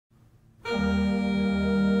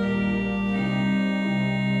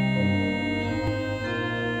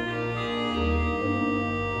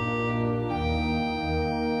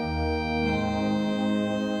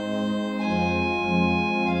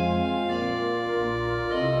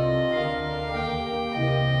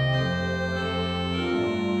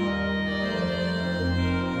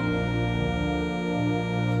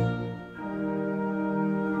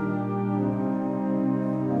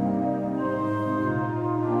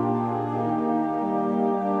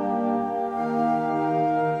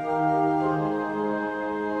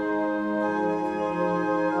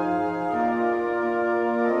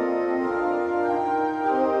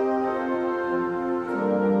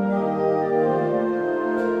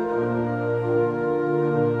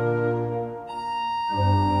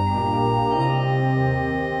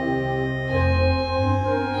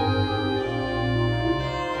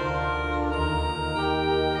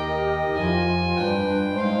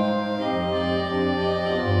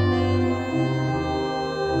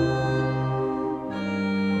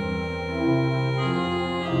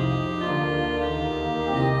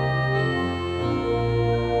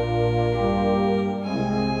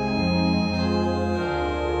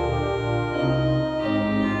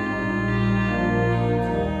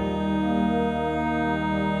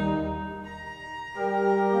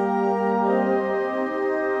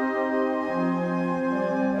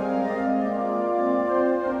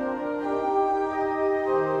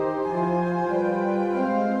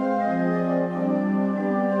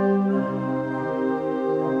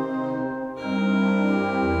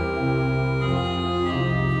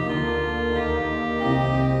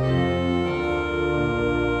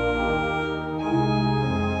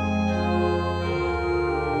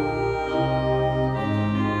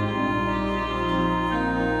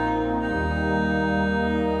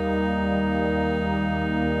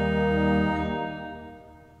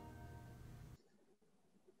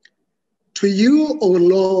To you, O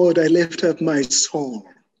Lord, I lift up my soul.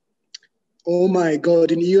 O my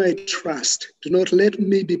God, in you I trust. Do not let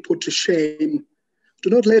me be put to shame. Do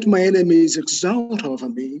not let my enemies exult over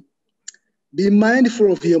me. Be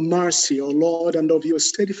mindful of your mercy, O Lord, and of your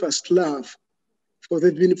steadfast love, for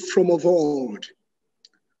they've been from of old.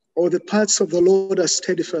 All the paths of the Lord are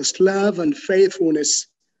steadfast love and faithfulness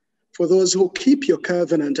for those who keep your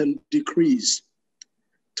covenant and decrees.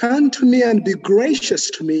 Turn to me and be gracious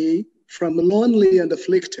to me from lonely and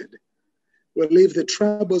afflicted. Relieve the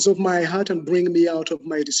troubles of my heart and bring me out of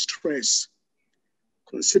my distress.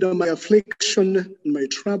 Consider my affliction and my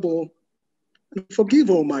trouble, and forgive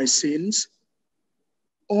all my sins.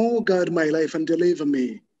 Oh, guard my life and deliver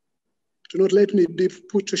me. Do not let me be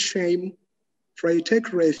put to shame, for I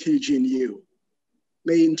take refuge in you.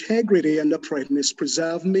 May integrity and uprightness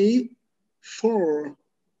preserve me, for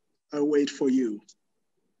I wait for you.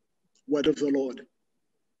 Word of the Lord.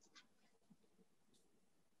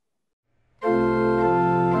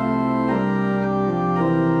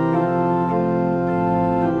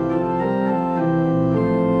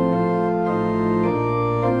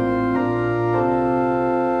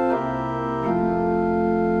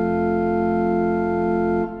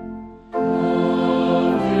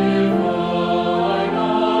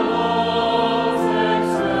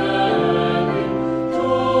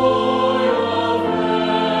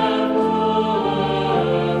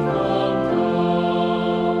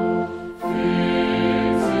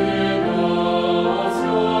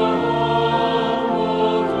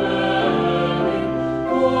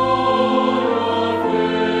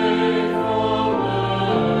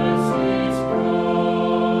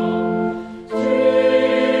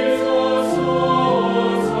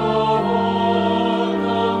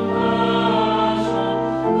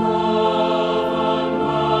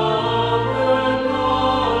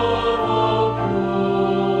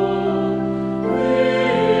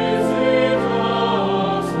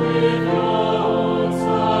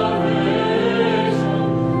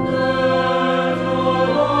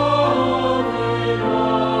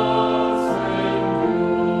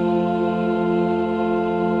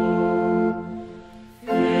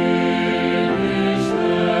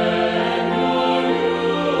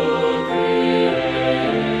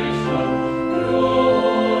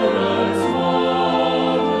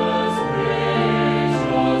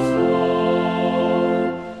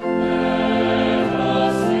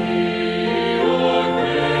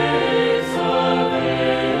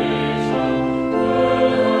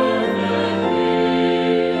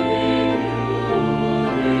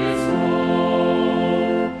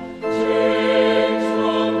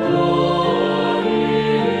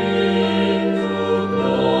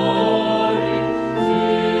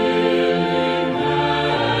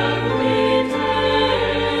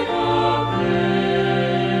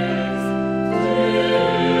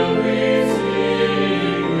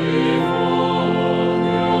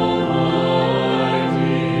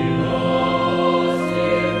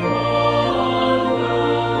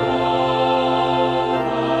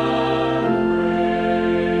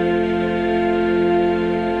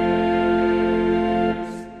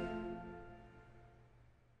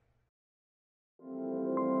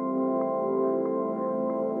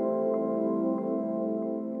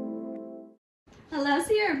 Hello,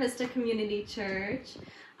 Sierra Vista Community Church.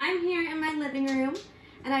 I'm here in my living room,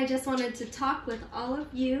 and I just wanted to talk with all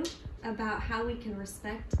of you about how we can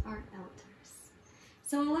respect our elders.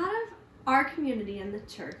 So a lot of our community in the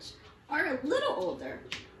church are a little older,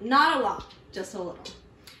 not a lot, just a little.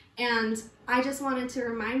 And I just wanted to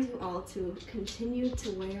remind you all to continue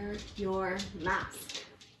to wear your mask.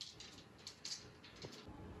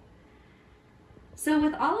 So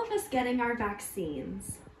with all of us getting our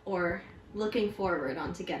vaccines, or looking forward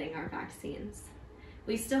onto getting our vaccines,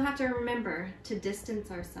 we still have to remember to distance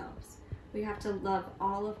ourselves. We have to love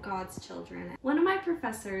all of God's children. One of my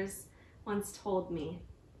professors once told me,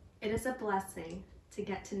 it is a blessing to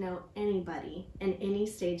get to know anybody in any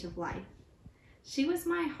stage of life. She was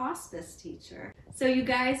my hospice teacher. So you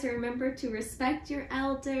guys remember to respect your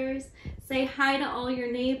elders, say hi to all your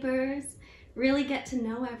neighbors, really get to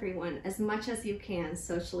know everyone as much as you can,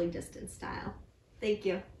 socially distanced style. Thank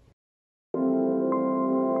you.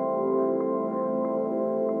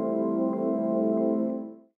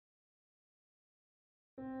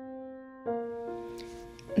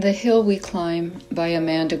 The Hill We Climb by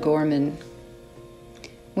Amanda Gorman.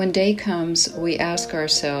 When day comes, we ask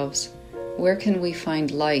ourselves, where can we find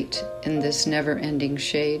light in this never-ending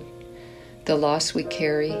shade? The loss we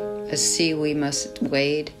carry, a sea we must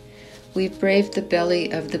wade. We've braved the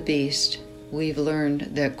belly of the beast. We've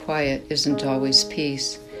learned that quiet isn't always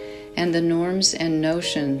peace. and the norms and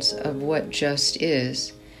notions of what just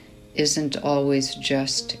isn't always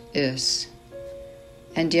just is.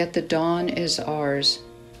 And yet the dawn is ours.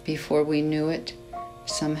 Before we knew it,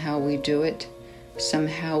 somehow we do it.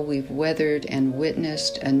 Somehow we've weathered and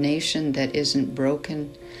witnessed a nation that isn't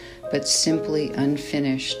broken, but simply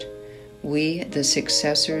unfinished. We, the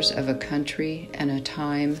successors of a country and a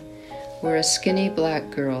time where a skinny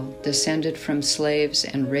black girl, descended from slaves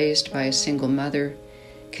and raised by a single mother,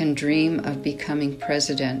 can dream of becoming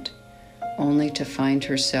president, only to find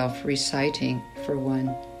herself reciting for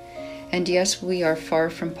one. And yes, we are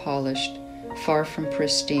far from polished, far from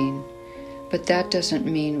pristine, but that doesn't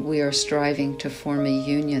mean we are striving to form a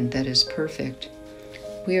union that is perfect.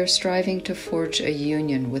 We are striving to forge a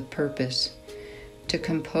union with purpose, to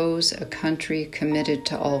compose a country committed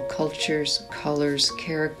to all cultures, colors,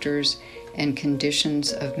 characters, and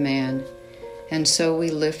conditions of man. And so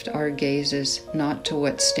we lift our gazes not to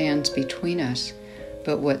what stands between us,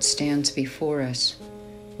 but what stands before us.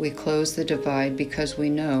 We close the divide because we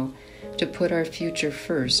know to put our future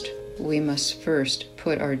first, we must first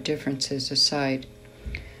put our differences aside.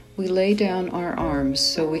 We lay down our arms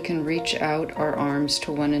so we can reach out our arms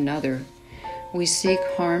to one another. We seek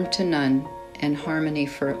harm to none and harmony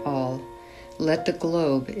for all. Let the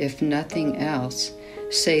globe, if nothing else,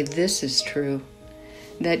 say this is true,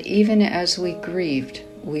 that even as we grieved,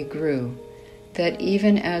 we grew, that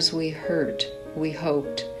even as we hurt, we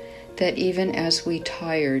hoped, that even as we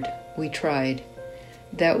tired, we tried,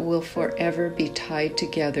 that we'll forever be tied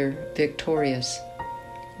together victorious,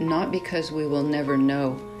 not because we will never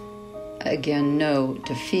know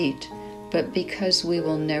defeat, but because we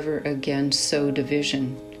will never again sow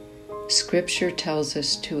division. Scripture tells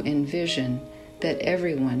us to envision that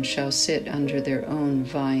everyone shall sit under their own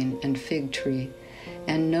vine and fig tree,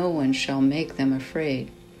 and no one shall make them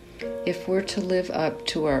afraid. If we're to live up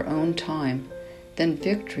to our own time, then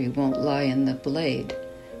victory won't lie in the blade,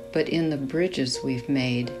 but in the bridges we've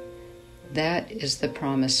made. That is the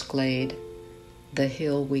promised glade, the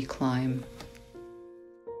hill we climb.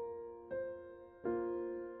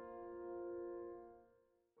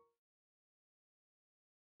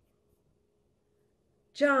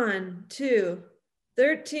 John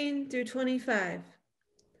 2:13-25.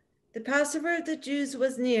 The Passover of the Jews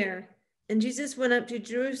was near, and Jesus went up to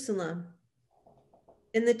Jerusalem.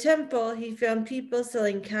 In the temple, he found people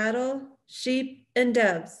selling cattle, sheep, and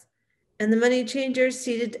doves, and the money changers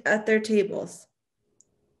seated at their tables.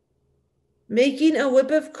 Making a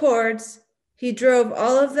whip of cords, he drove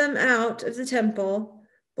all of them out of the temple,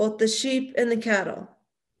 both the sheep and the cattle.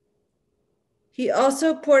 He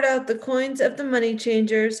also poured out the coins of the money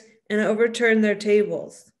changers and overturned their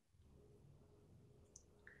tables.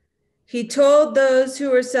 He told those who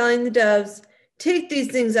were selling the doves, "Take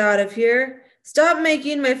these things out of here. Stop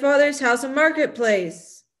making my Father's house a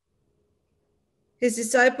marketplace." His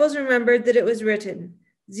disciples remembered that it was written,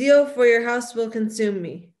 "Zeal for your house will consume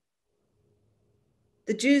me."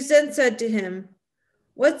 The Jews then said to him,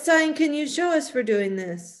 "What sign can you show us for doing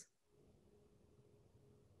this?"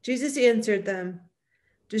 Jesus answered them,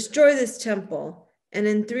 "Destroy this temple, and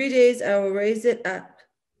in 3 days I will raise it up."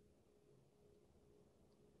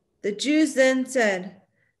 The Jews then said,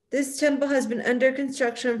 "This temple has been under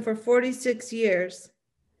construction for 46 years,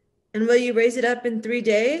 and will you raise it up in 3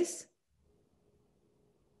 days?"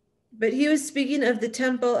 But he was speaking of the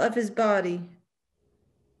temple of his body.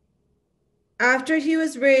 After he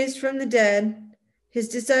was raised from the dead, his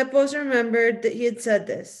disciples remembered that he had said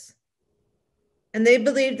this, and they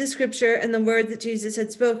believed the scripture and the word that Jesus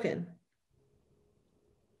had spoken.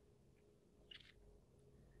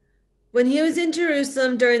 When he was in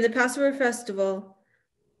Jerusalem during the Passover festival,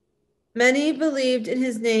 many believed in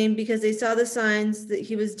his name because they saw the signs that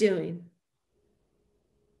he was doing.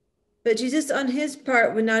 But Jesus, on his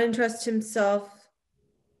part, would not entrust himself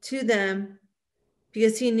to them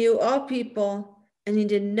because he knew all people and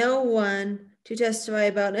needed no one to testify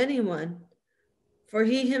about anyone, for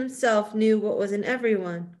he himself knew what was in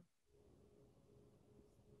everyone.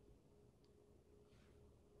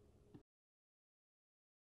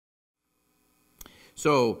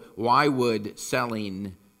 So why would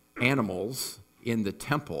selling animals in the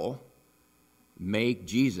temple make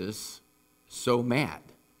Jesus so mad?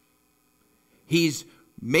 He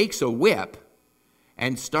makes a whip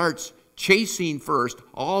and starts chasing first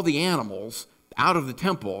all the animals out of the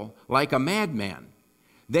temple like a madman.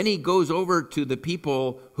 Then he goes over to the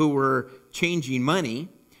people who were changing money,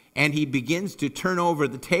 and he begins to turn over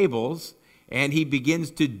the tables, and he begins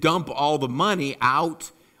to dump all the money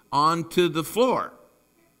out onto the floor.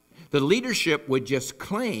 The leadership would just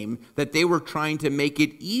claim that they were trying to make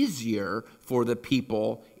it easier for the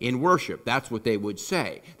people in worship. That's what they would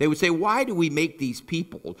say. They would say, why do we make these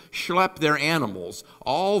people schlep their animals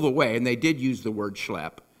all the way? And they did use the word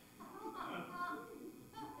schlep.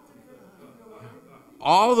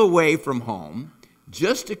 All the way from home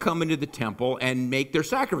just to come into the temple and make their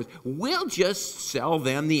sacrifice. We'll just sell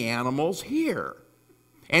them the animals here.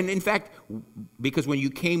 And in fact, because when you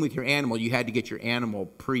came with your animal, you had to get your animal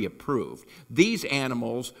pre-approved. These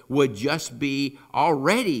animals would just be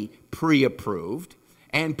already pre-approved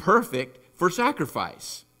and perfect for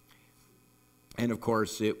sacrifice. And of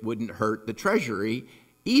course, it wouldn't hurt the treasury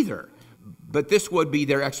either. But this would be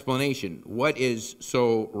their explanation. What is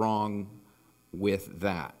so wrong with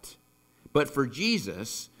that? But for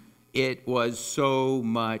Jesus, it was so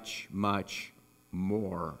much, much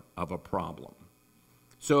more of a problem.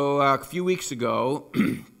 So a few weeks ago,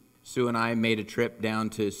 Sue and I made a trip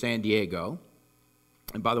down to San Diego.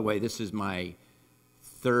 And by the way, this is my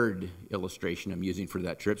third illustration I'm using for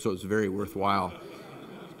that trip, so it's a very worthwhile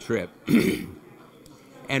trip.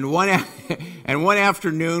 And one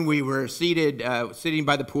afternoon, we were sitting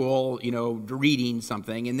by the pool, reading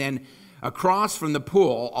something, and then across from the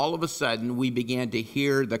pool, all of a sudden, we began to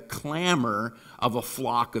hear the clamor of a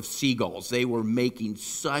flock of seagulls. They were making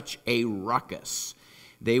such a ruckus.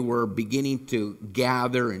 They were beginning to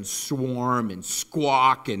gather and swarm and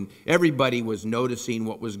squawk, and everybody was noticing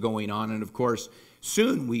what was going on. And of course,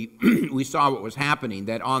 soon we saw what was happening,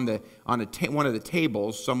 that on one of the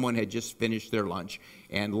tables, someone had just finished their lunch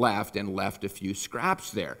and left a few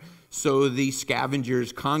scraps there. So the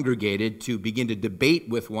scavengers congregated to begin to debate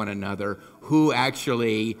with one another who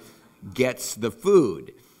actually gets the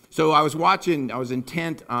food. So I was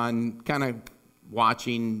intent on kind of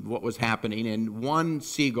watching what was happening, and one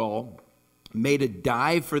seagull made a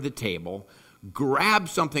dive for the table, grabbed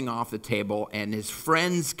something off the table, and his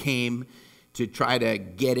friends came to try to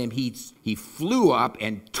get him. He flew up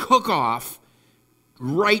and took off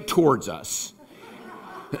right towards us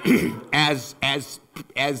as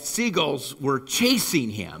seagulls were chasing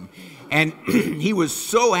him. And he was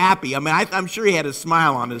so happy. I mean, I'm sure he had a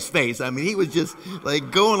smile on his face. I mean, he was just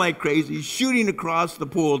like going like crazy, shooting across the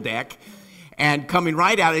pool deck and coming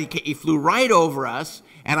right out. He flew right over us,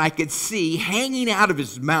 and I could see hanging out of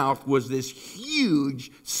his mouth was this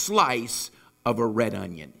huge slice of a red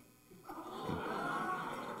onion.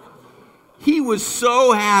 He was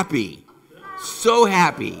so happy, so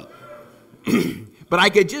happy. But I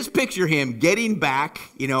could just picture him getting back,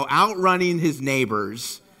 outrunning his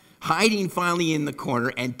neighbors, hiding finally in the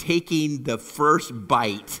corner, and taking the first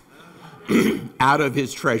bite out of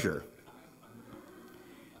his treasure.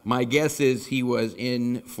 My guess is he was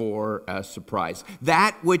in for a surprise.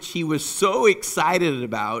 That which he was so excited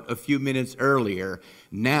about a few minutes earlier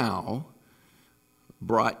now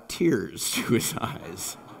brought tears to his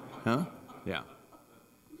eyes. Huh? Yeah.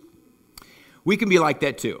 We can be like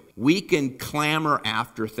that too. We can clamor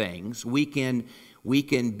after things. We can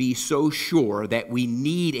be so sure that we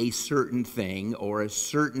need a certain thing or a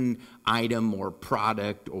certain item or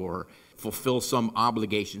product or fulfill some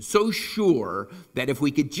obligation. So sure that if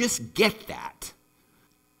we could just get that,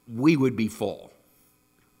 we would be full.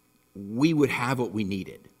 We would have what we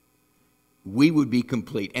needed. We would be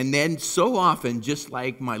complete. And then so often, just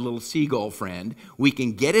like my little seagull friend, we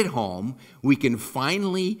can get it home, we can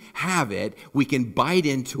finally have it, we can bite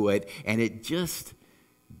into it, and it just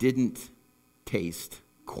didn't taste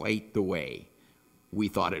quite the way we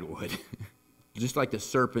thought it would. Just like the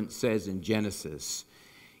serpent says in Genesis,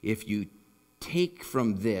 if you take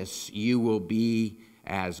from this, you will be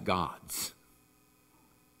as gods.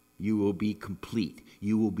 You will be complete.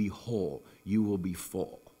 You will be whole. You will be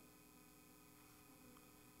full.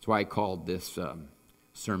 That's why I called this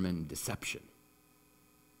sermon Deception.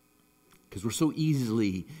 Because we're so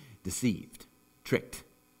easily deceived, tricked.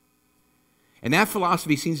 And that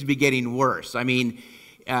philosophy seems to be getting worse. I mean,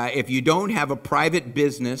 if you don't have a private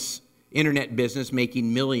business, internet business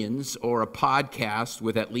making millions, or a podcast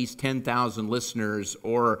with at least 10,000 listeners,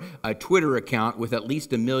 or a Twitter account with at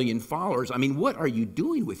least 1 million followers, I mean, what are you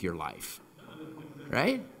doing with your life?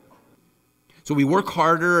 Right? So we work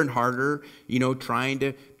harder and harder,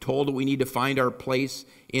 told that we need to find our place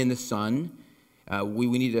in the sun. We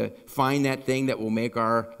need to find that thing that will make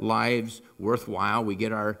our lives worthwhile.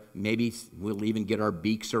 Maybe we'll even get our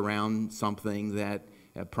beaks around something that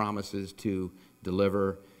promises to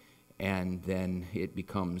deliver, and then it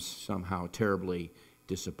becomes somehow terribly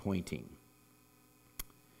disappointing.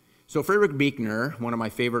 So Frederick Buechner, one of my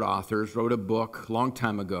favorite authors, wrote a book a long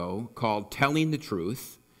time ago called Telling the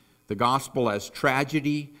Truth, the Gospel as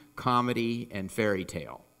Tragedy, Comedy, and Fairy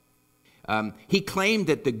Tale. He claimed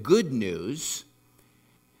that the good news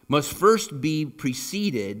must first be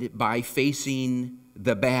preceded by facing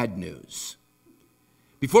the bad news.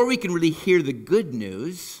 Before we can really hear the good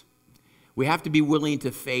news, we have to be willing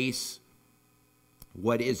to face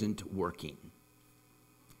what isn't working.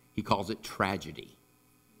 He calls it tragedy.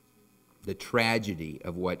 The tragedy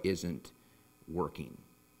of what isn't working.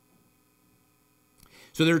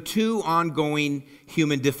 So there are two ongoing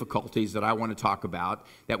human difficulties that I want to talk about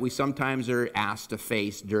that we sometimes are asked to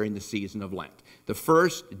face during the season of Lent. The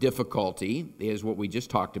first difficulty is what we just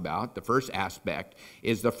talked about. The first aspect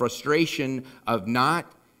is the frustration of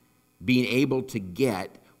not being able to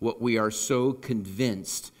get what we are so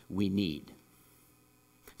convinced we need.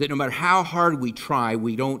 That no matter how hard we try,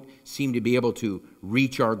 we don't seem to be able to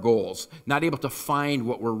reach our goals, not able to find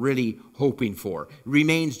what we're really hoping for. It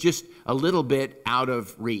remains just a little bit out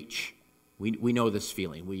of reach. We know this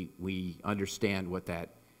feeling. We understand what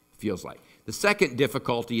that feels like. The second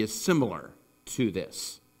difficulty is similar to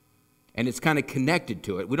this, and it's kind of connected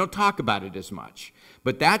to it. We don't talk about it as much,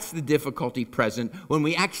 but that's the difficulty present when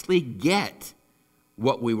we actually get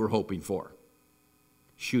what we were hoping for,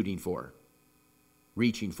 shooting for,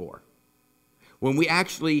 reaching for. When we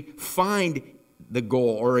actually find the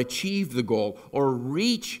goal or achieve the goal or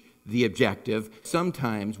reach the objective,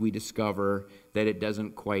 sometimes we discover that it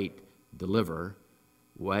doesn't quite deliver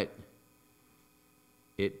what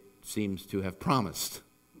it seems to have promised.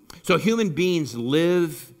 So human beings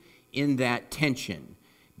live in that tension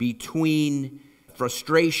between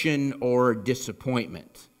frustration or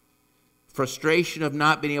disappointment. Frustration of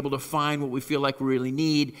not being able to find what we feel like we really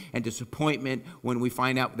need, and disappointment when we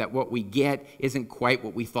find out that what we get isn't quite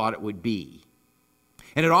what we thought it would be.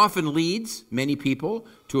 And it often leads many people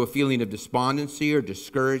to a feeling of despondency or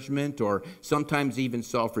discouragement or sometimes even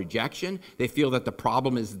self-rejection. They feel that the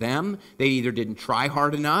problem is them. They either didn't try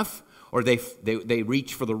hard enough or they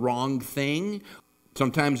reach for the wrong thing.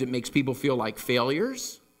 Sometimes it makes people feel like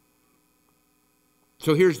failures.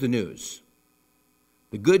 So here's the news.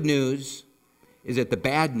 The good news is that the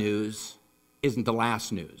bad news isn't the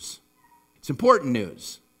last news. It's important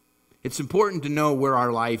news. It's important to know where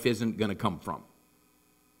our life isn't going to come from.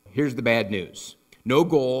 Here's the bad news. No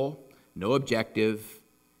goal, no objective,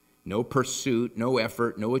 no pursuit, no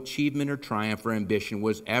effort, no achievement or triumph or ambition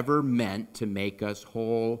was ever meant to make us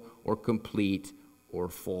whole or complete or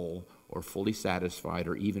full or fully satisfied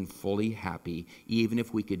or even fully happy, even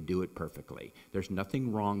if we could do it perfectly. There's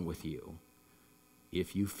nothing wrong with you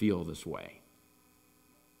if you feel this way.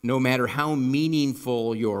 No matter how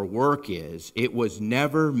meaningful your work is, it was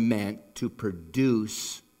never meant to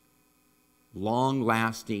produce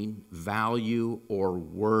long-lasting value or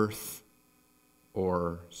worth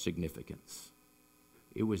or significance.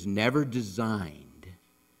 It was never designed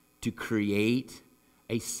to create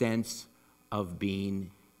a sense of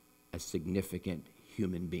being a significant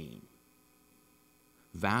human being.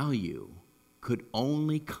 Value could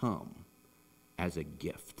only come as a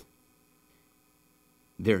gift.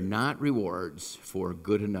 They're not rewards for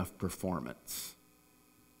good enough performance.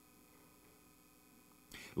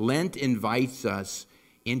 Lent invites us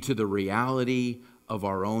into the reality of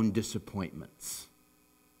our own disappointments,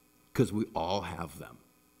 because we all have them,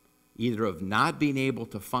 either of not being able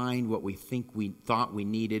to find what we thought we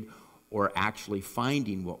needed, or actually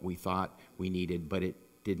finding what we thought we needed, but it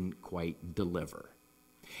didn't quite deliver.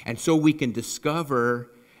 And so we can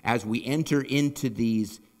discover, as we enter into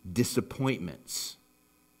these disappointments,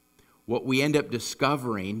 what we end up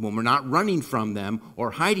discovering when we're not running from them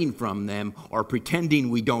or hiding from them or pretending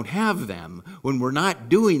we don't have them, when we're not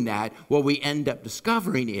doing that, what we end up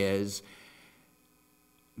discovering is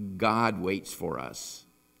God waits for us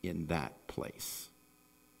in that place.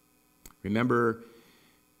 Remember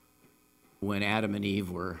when Adam and Eve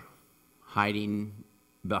were hiding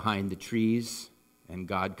behind the trees? And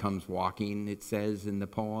God comes walking, it says in the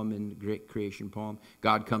poem, in the great creation poem.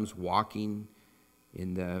 God comes walking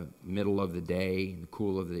in the middle of the day, in the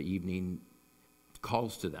cool of the evening,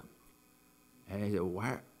 calls to them. And I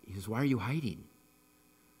said, he says, why are you hiding?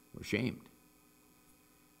 We're ashamed.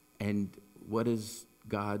 And what does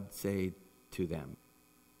God say to them?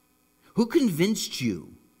 Who convinced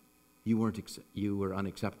you you were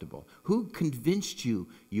unacceptable? Who convinced you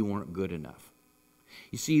you weren't good enough?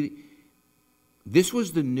 You see, this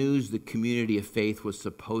was the news the community of faith was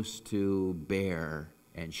supposed to bear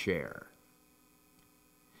and share.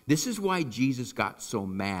 This is why Jesus got so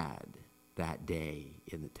mad that day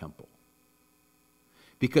in the temple.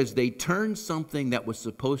 Because they turned something that was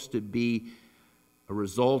supposed to be a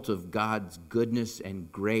result of God's goodness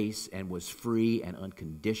and grace and was free and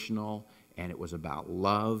unconditional, and it was about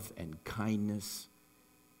love and kindness.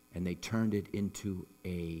 and they turned it into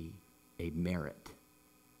a merit.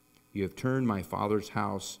 You have turned my Father's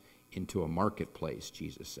house into a marketplace,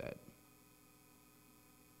 Jesus said.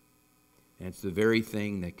 And it's the very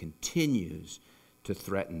thing that continues to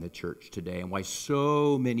threaten the church today, and why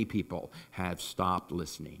so many people have stopped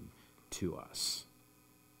listening to us.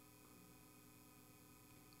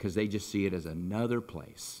 Because they just see it as another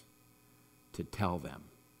place to tell them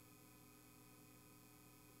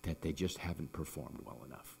that they just haven't performed well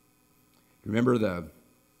enough. Remember the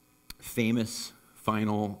famous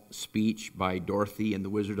final speech by Dorothy in The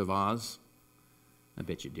Wizard of Oz? I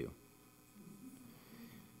bet you do.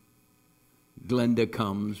 Glinda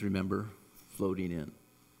comes, remember, floating in.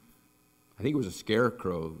 I think it was a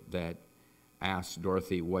scarecrow that asked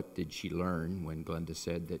Dorothy what did she learn when Glinda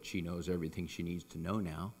said that she knows everything she needs to know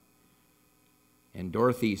now. And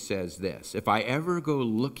Dorothy says this: if I ever go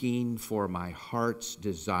looking for my heart's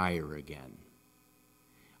desire again,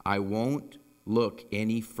 I won't look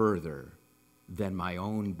any further than my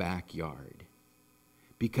own backyard.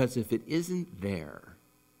 Because if it isn't there,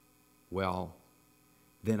 well,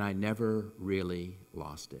 then I never really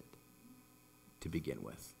lost it to begin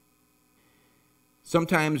with.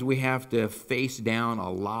 Sometimes we have to face down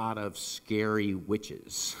a lot of scary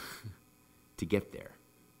witches to get there.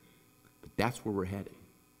 But that's where we're headed.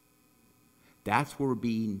 That's where we're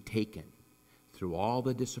being taken through all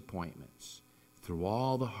the disappointments, through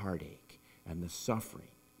all the heartache and the suffering.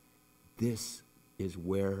 This is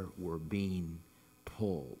where we're being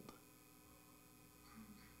pulled.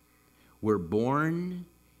 We're born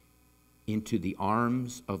into the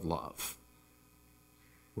arms of love,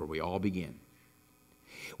 where we all begin.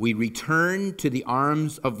 We return to the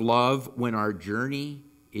arms of love when our journey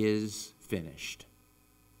is finished.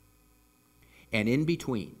 And in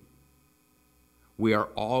between, we are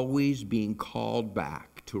always being called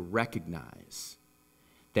back to recognize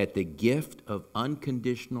that the gift of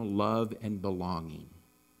unconditional love and belonging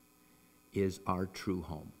is our true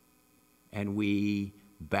home. And we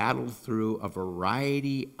battle through a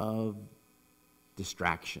variety of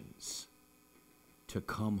distractions to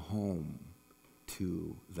come home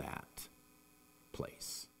to that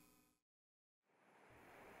place.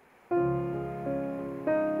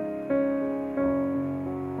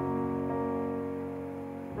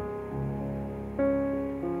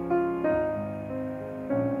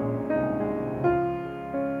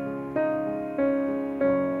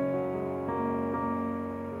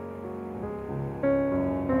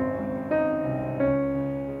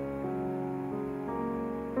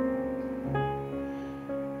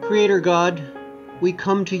 Creator God, we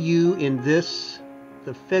come to you in this,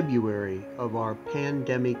 the February of our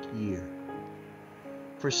pandemic year.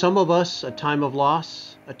 For some of us, a time of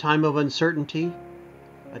loss, a time of uncertainty,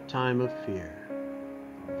 a time of fear.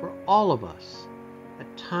 For all of us,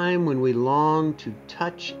 a time when we long to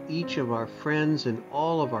touch each of our friends and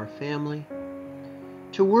all of our family,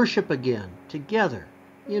 to worship again together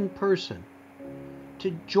in person,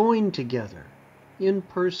 to join together in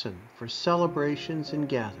person for celebrations and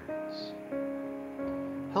gatherings.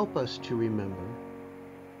 Help us to remember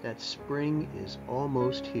that spring is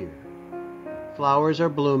almost here. Flowers are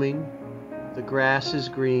blooming, the grass is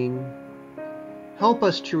green. Help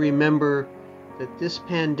us to remember that this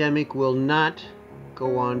pandemic will not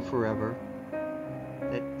go on forever,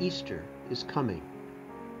 that Easter is coming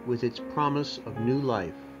with its promise of new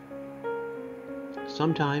life.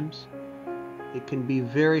 Sometimes it can be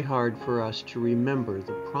very hard for us to remember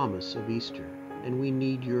the promise of Easter, and we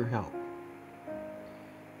need your help.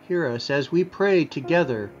 Hear us as we pray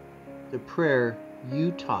together the prayer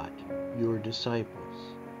you taught your disciples.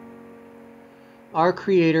 Our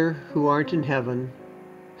Creator, who art in heaven,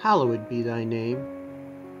 hallowed be thy name.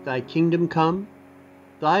 Thy kingdom come,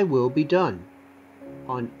 thy will be done,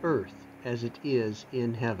 on earth as it is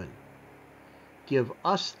in heaven. Give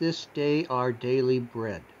us this day our daily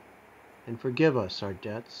bread, and forgive us our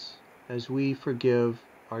debts, as we forgive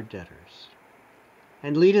our debtors.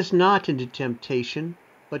 And lead us not into temptation,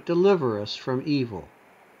 but deliver us from evil.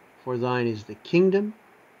 For thine is the kingdom,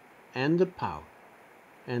 and the power,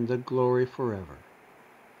 and the glory forever.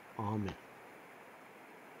 Amen.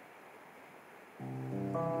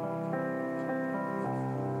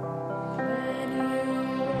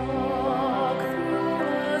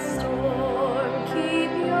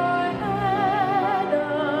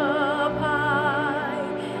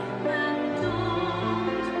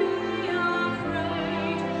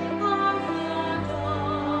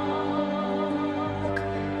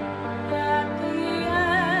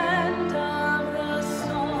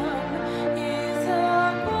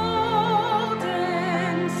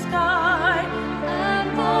 Sky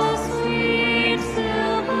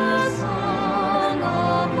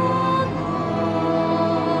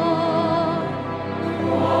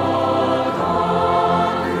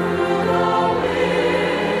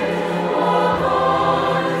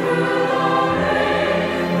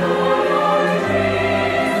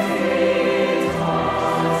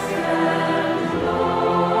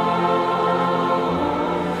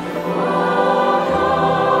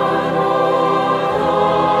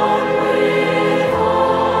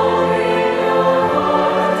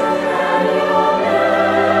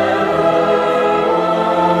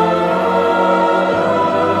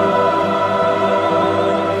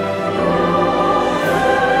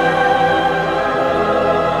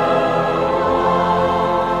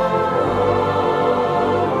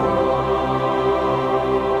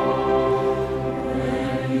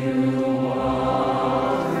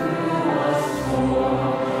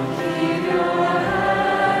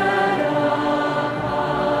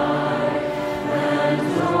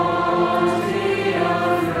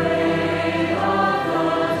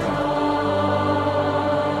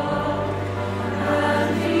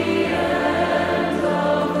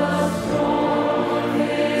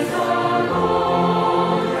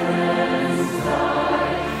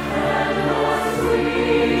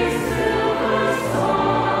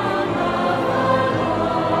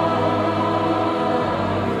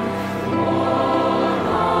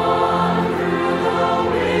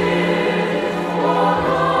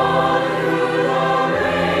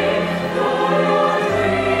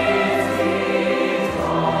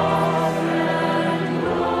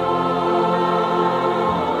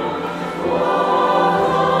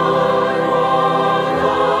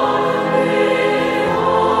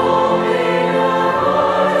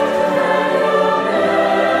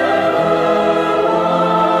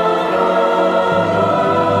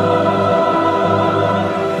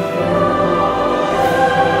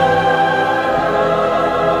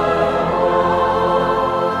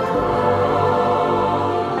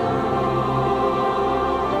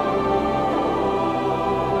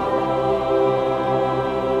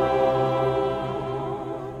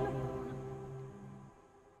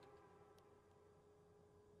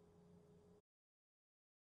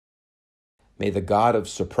May the God of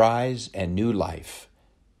surprise and new life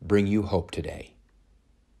bring you hope today.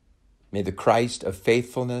 May the Christ of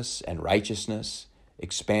faithfulness and righteousness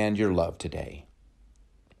expand your love today.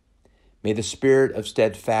 May the Spirit of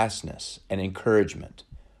steadfastness and encouragement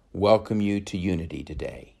welcome you to unity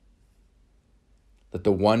today. Let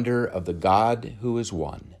the wonder of the God who is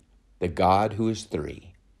one, the God who is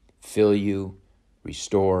three, fill you,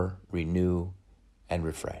 restore, renew, and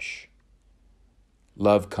refresh.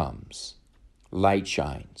 Love comes, light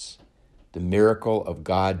shines, the miracle of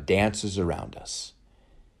God dances around us.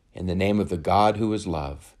 In the name of the God who is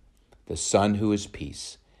love, the Son who is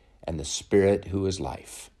peace, and the Spirit who is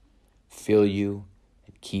life, fill you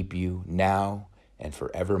and keep you now and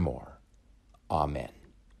forevermore. Amen.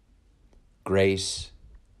 Grace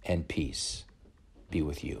and peace be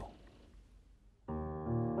with you.